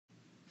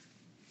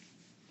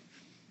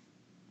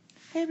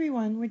Hey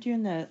everyone, we're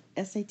doing the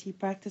SAT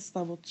practice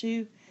level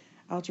 2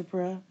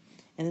 algebra,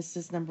 and this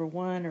is number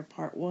 1 or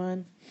part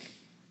 1.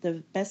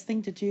 The best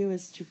thing to do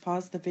is to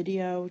pause the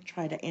video,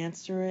 try to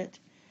answer it,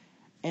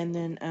 and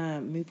then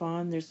move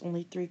on. There's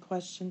only 3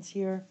 questions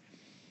here,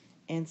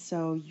 and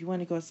so you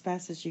want to go as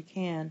fast as you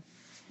can,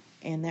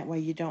 and that way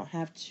you don't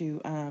have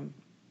to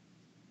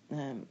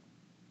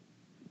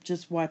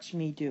just watch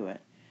me do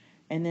it.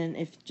 And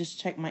then just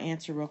check my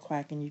answer real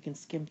quick, and you can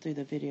skim through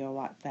the video a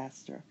lot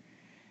faster.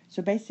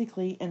 So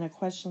basically, in a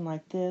question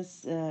like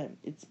this,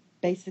 it's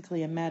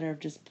basically a matter of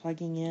just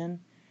plugging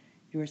in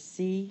your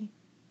C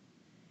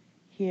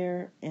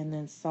here and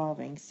then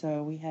solving.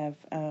 So we have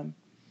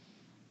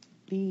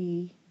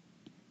B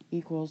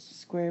equals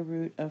square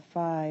root of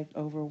 5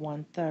 over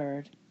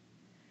 1/3.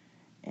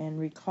 And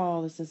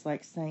recall, this is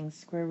like saying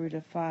square root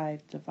of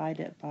 5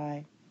 divided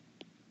by,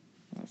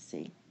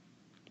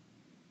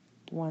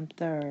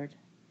 1/3,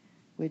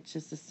 which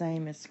is the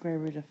same as square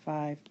root of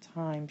 5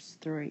 times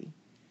 3.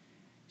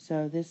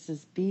 So this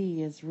is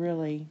B is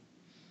really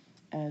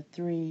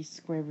 3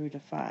 square root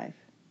of 5.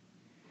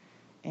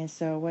 And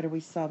so what are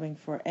we solving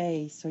for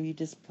A? So you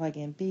just plug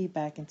in B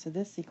back into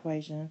this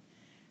equation.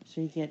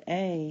 So you get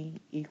A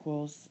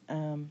equals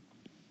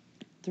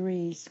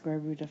 3 square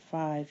root of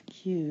 5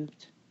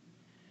 cubed,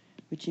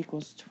 which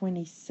equals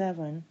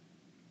 27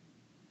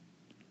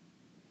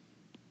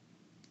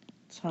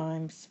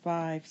 times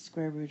 5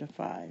 square root of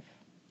 5.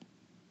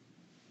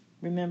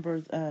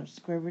 Remember,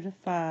 square root of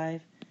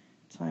 5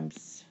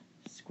 times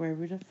square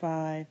root of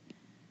 5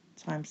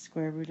 times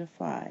square root of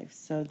 5.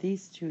 So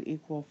these two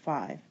equal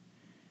 5.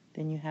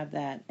 Then you have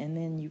that, and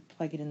then you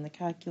plug it in the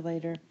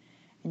calculator,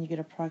 and you get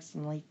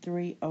approximately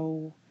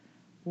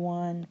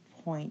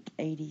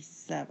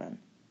 301.87.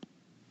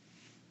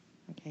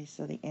 Okay,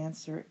 so the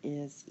answer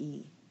is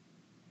E.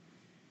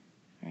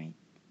 All right,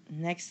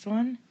 next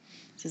one.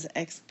 This is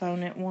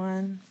exponent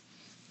 1.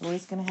 We're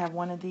always going to have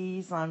one of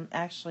these on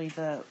actually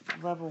the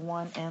level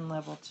 1 and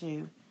level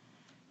 2.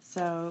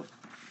 So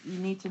you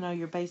need to know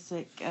your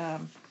basic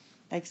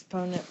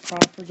exponent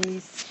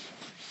properties.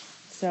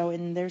 So,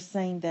 and they're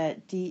saying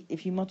that D,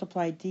 if you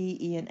multiply D,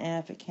 E, and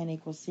F, it can't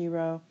equal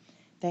 0.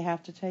 They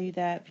have to tell you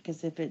that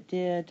because if it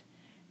did,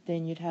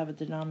 then you'd have a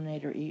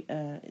denominator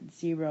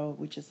 0,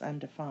 which is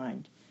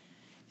undefined.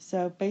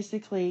 So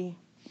basically,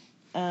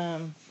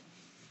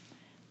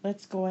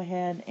 let's go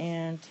ahead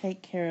and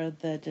take care of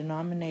the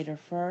denominator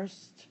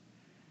first.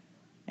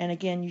 And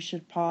again, you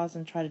should pause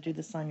and try to do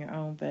this on your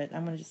own, but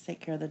I'm going to just take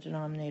care of the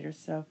denominator.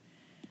 So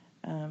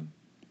I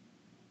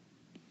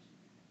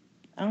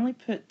only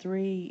put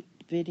 3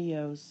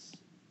 videos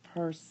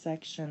per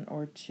section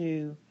or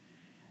 2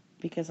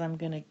 because I'm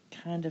going to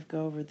kind of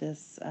go over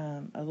this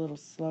a little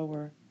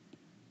slower.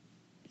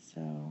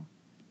 So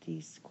D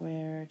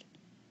squared,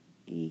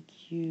 E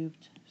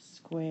cubed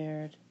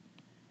squared,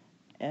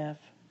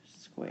 F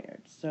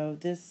squared. So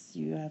this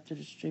you have to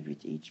distribute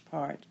to each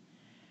part.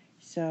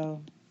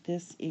 So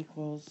this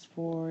equals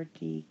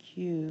 4D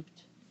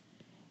cubed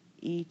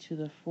E to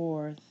the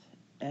 4th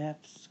F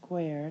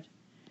squared.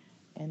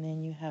 And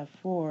then you have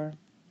 4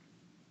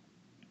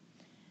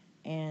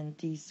 and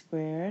D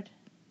squared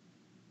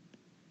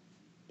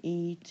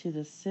E to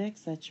the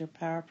 6th, that's your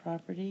power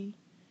property,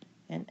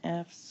 and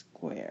F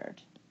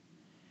squared.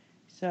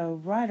 So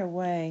right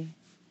away,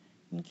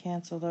 you can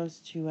cancel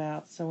those two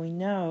out. So we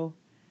know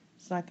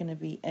it's not going to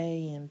be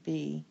A and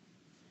B.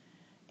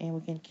 And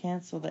we can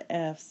cancel the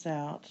F's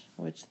out,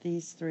 which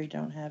these 3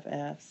 don't have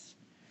F's.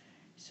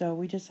 So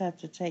we just have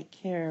to take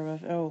care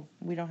of, oh,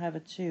 we don't have a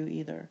 2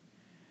 either.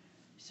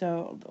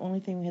 So the only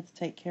thing we have to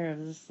take care of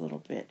is this little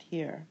bit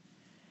here.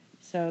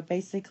 So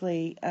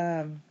basically,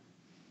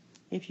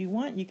 if you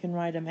want, you can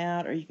write them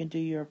out or you can do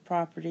your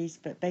properties.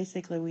 But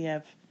basically, we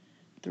have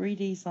 3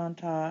 D's on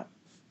top,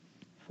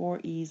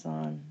 4 E's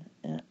on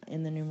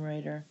in the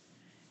numerator.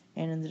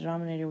 And in the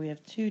denominator, we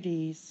have 2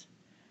 D's.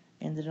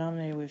 In the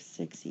denominator, we have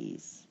 6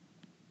 E's.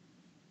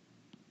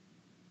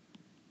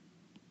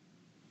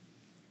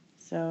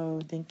 So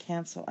then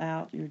cancel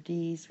out your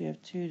D's. We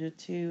have 2 to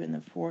 2, and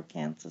the 4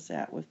 cancels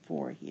out with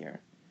 4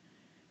 here.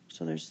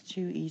 So there's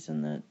 2 E's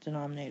in the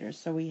denominator.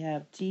 So we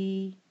have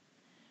D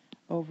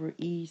over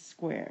E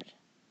squared.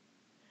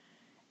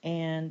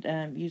 And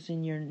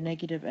using your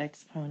negative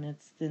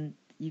exponents, then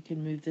you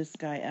can move this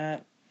guy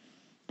up,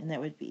 and that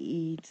would be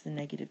E to the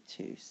negative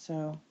 2.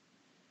 So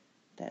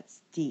that's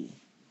D.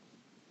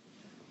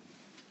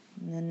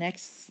 And the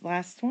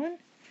last one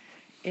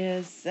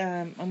is,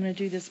 I'm going to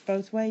do this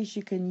both ways.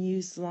 You can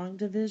use long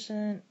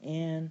division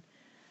and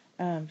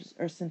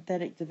or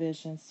synthetic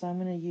division. So I'm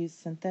going to use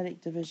synthetic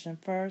division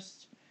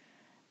first,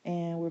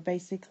 and we're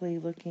basically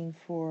looking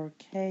for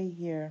K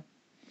here,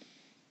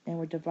 and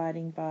we're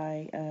dividing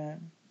by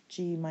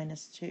G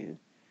minus 2.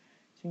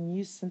 So when you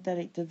use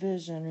synthetic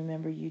division,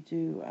 remember you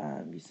do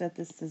you set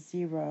this to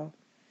 0,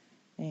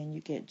 and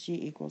you get G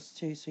equals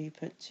 2. So you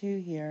put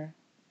 2 here,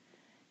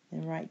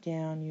 and write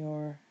down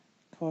your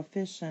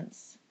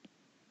coefficients,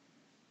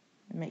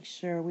 and make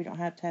sure we don't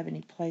have to have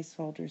any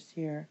placeholders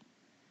here.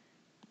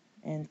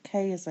 and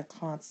k is a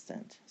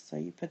constant, so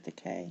you put the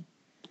k.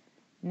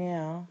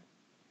 Now,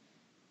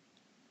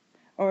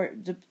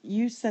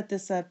 you set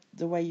this up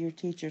the way your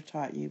teacher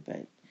taught you,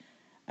 but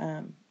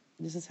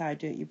this is how I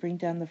do it. You bring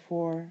down the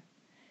 4,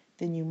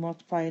 then you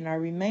multiply, and our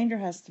remainder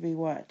has to be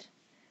what?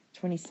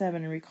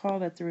 27, and recall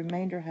that the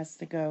remainder has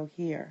to go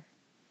here.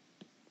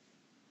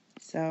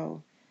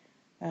 So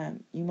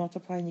you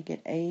multiply and you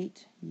get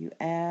 8, you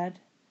add,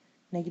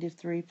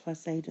 -3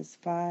 plus 8 is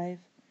 5,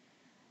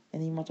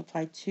 and then you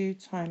multiply 2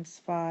 times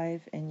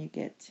 5 and you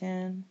get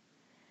 10,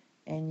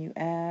 and you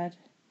add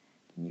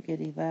and you get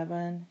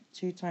 11.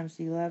 2 times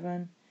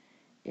 11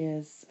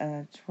 is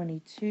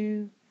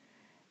 22,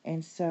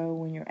 and so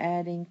when you're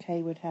adding,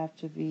 k would have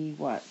to be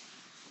what?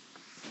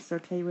 So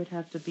k would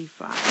have to be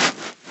 5.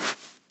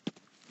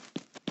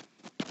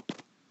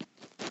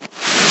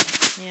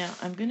 Now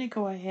I'm going to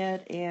go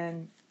ahead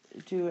and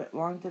do it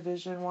long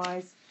division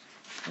wise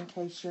in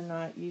case you're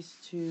not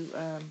used to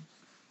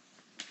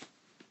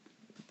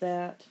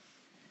that.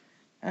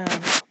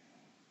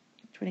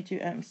 22,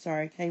 I'm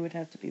sorry, k would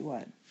have to be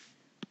what?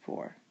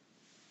 4.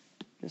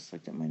 Just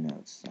looked at my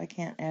notes. I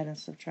can't add and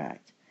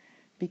subtract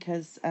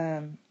because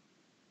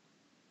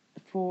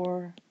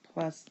 4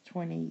 plus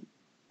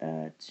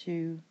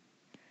 22,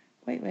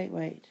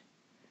 wait.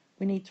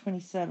 We need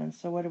 27,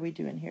 so what are we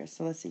doing here?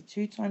 So let's see,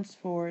 2 times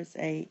 4 is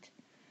 8.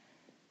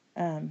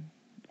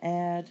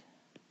 Add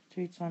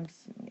 2 times,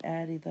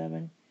 add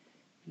 11,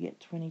 you get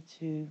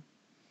 22.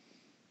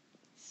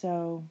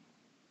 So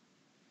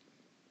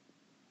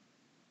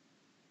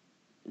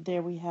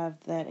there we have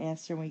that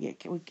answer. We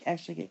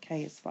actually get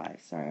k is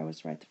 5. Sorry, I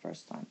was right the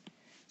first time.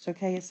 So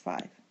k is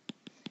 5.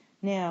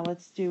 Now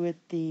let's do it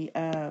the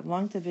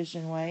long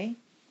division way.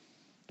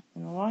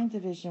 In the long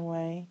division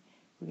way,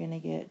 we're going to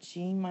get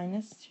g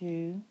minus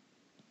 2,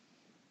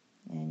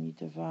 and you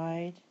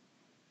divide,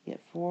 you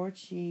get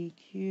 4g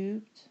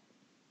cubed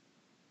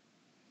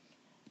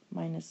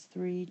minus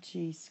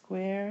 3g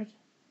squared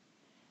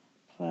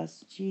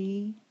plus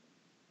g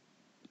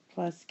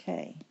plus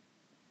k.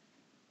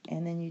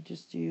 And then you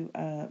just do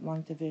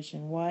long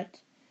division. What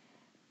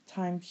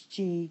times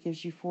g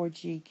gives you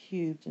 4g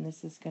cubed, and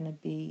this is going to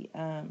be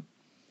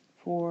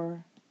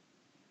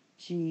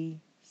 4g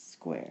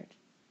squared.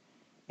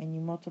 And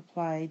you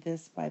multiply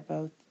this by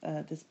both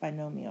this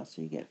binomial,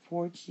 so you get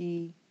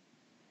 4g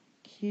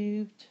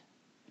cubed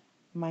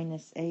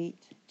minus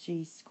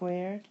 8g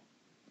squared,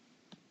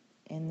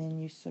 and then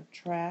you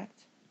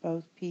subtract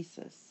both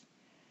pieces,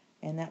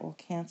 and that will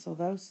cancel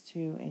those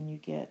two, and you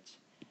get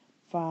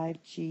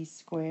 5g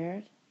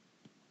squared.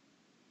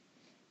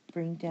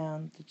 Bring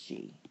down the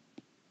g.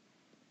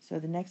 So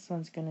the next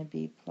one's going to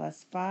be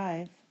plus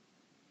 5g,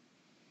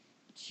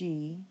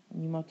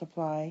 and you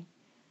multiply.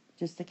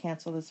 Just to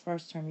cancel this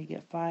first term, you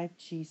get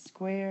 5g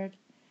squared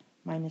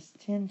minus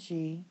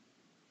 10g,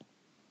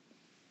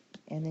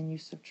 and then you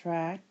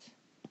subtract,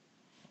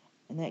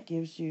 and that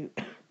gives you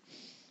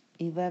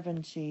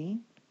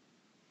 11g.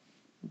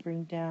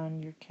 Bring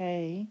down your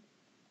k,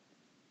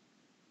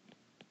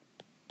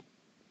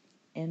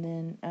 and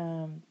then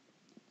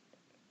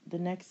the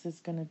next is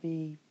going to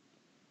be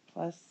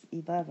plus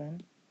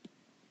 11,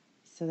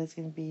 so that's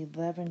going to be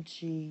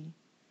 11g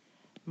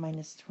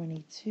minus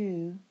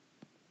 22,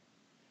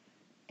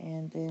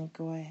 and then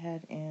go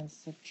ahead and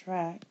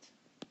subtract,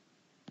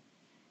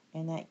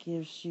 and that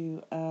gives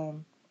you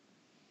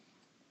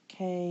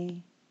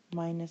k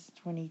minus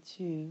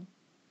 22,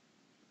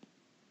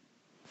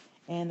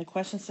 and the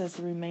question says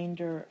the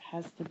remainder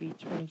has to be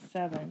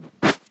 27,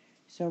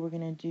 so we're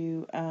going to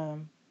do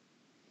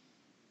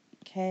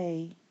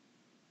k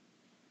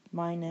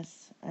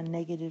minus a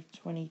negative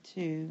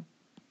 22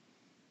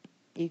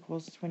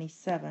 equals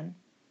 27,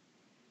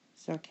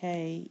 so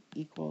k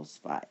equals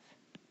 5.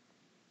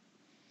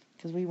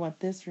 Because we want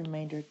this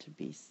remainder to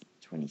be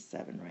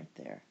 27 right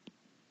there.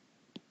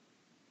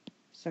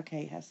 So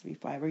k has to be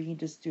 5, or you can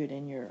just do it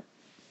in your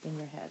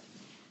head.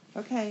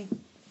 Okay,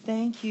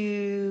 thank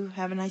you.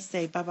 Have a nice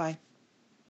day. Bye-bye.